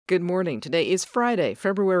Good morning. Today is Friday,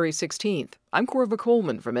 February 16th. I'm Corva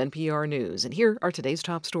Coleman from NPR News, and here are today's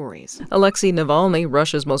top stories. Alexei Navalny,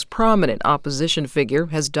 Russia's most prominent opposition figure,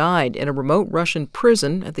 has died in a remote Russian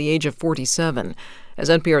prison at the age of 47. As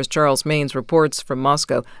NPR's Charles Maines reports from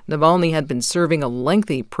Moscow, Navalny had been serving a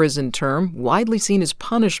lengthy prison term, widely seen as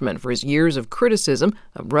punishment for his years of criticism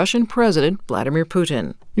of Russian President Vladimir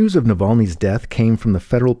Putin. News of Navalny's death came from the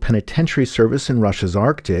Federal Penitentiary Service in Russia's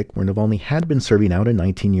Arctic, where Navalny had been serving out a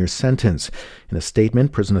 19-year sentence. In a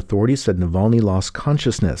statement, prison authorities said Navalny lost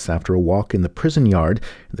consciousness after a walk in the prison yard,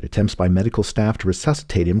 and that attempts by medical staff to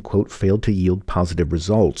resuscitate him, quote, failed to yield positive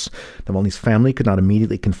results. Navalny's family could not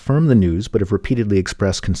immediately confirm the news, but have repeatedly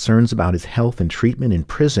expressed concerns about his health and treatment in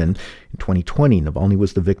prison. In 2020, Navalny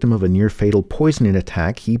was the victim of a near-fatal poisoning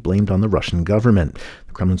attack he blamed on the Russian government.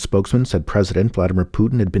 The Kremlin spokesman said President Vladimir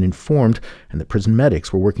Putin had been informed and that prison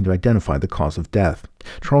medics were working to identify the cause of death.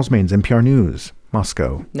 Charles Maines, NPR News,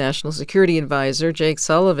 Moscow. National Security Advisor Jake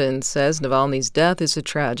Sullivan says Navalny's death is a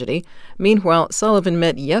tragedy. Meanwhile, Sullivan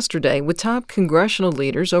met yesterday with top congressional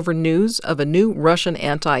leaders over news of a new Russian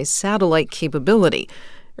anti-satellite capability.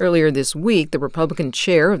 Earlier this week, the Republican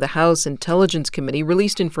chair of the House Intelligence Committee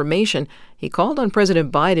released information. He called on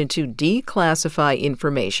President Biden to declassify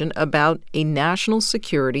information about a national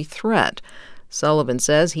security threat. Sullivan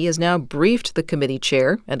says he has now briefed the committee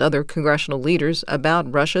chair and other congressional leaders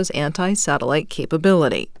about Russia's anti-satellite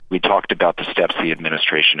capability. We talked about the steps the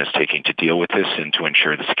administration is taking to deal with this and to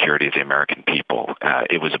ensure the security of the American people.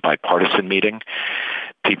 It was a bipartisan meeting.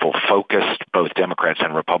 People focused, both Democrats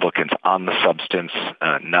and Republicans, on the substance,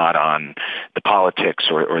 not on the politics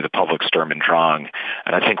or the public Sturm und Drang.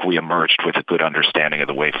 And I think we emerged with a good understanding of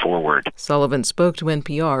the way forward. Sullivan spoke to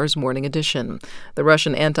NPR's Morning Edition. The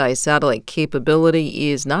Russian anti-satellite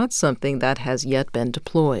capability is not something that has yet been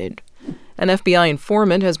deployed. An FBI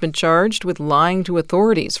informant has been charged with lying to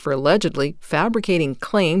authorities for allegedly fabricating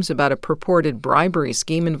claims about a purported bribery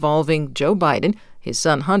scheme involving Joe Biden, his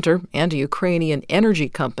son Hunter, and a Ukrainian energy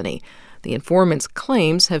company. The informant's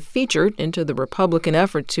claims have featured into the Republican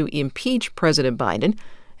effort to impeach President Biden.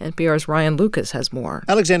 NPR's Ryan Lucas has more.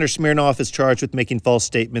 Alexander Smirnov is charged with making false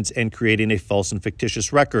statements and creating a false and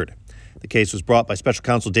fictitious record. The case was brought by Special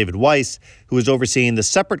Counsel David Weiss, who is overseeing the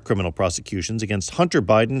separate criminal prosecutions against Hunter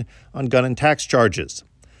Biden on gun and tax charges.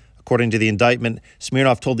 According to the indictment,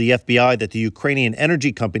 Smirnov told the FBI that the Ukrainian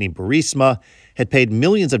energy company Burisma had paid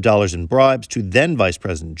millions of dollars in bribes to then Vice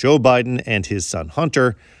President Joe Biden and his son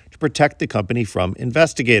Hunter to protect the company from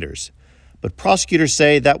investigators. But prosecutors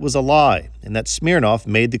say that was a lie and that Smirnov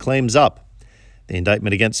made the claims up. The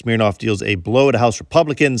indictment against Smirnov deals a blow to House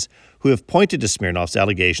Republicans who have pointed to Smirnov's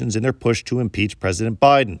allegations in their push to impeach President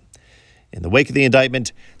Biden. In the wake of the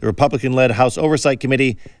indictment, the Republican-led House Oversight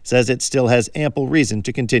Committee says it still has ample reason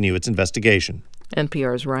to continue its investigation.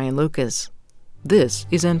 NPR's Ryan Lucas. This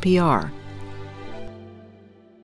is NPR.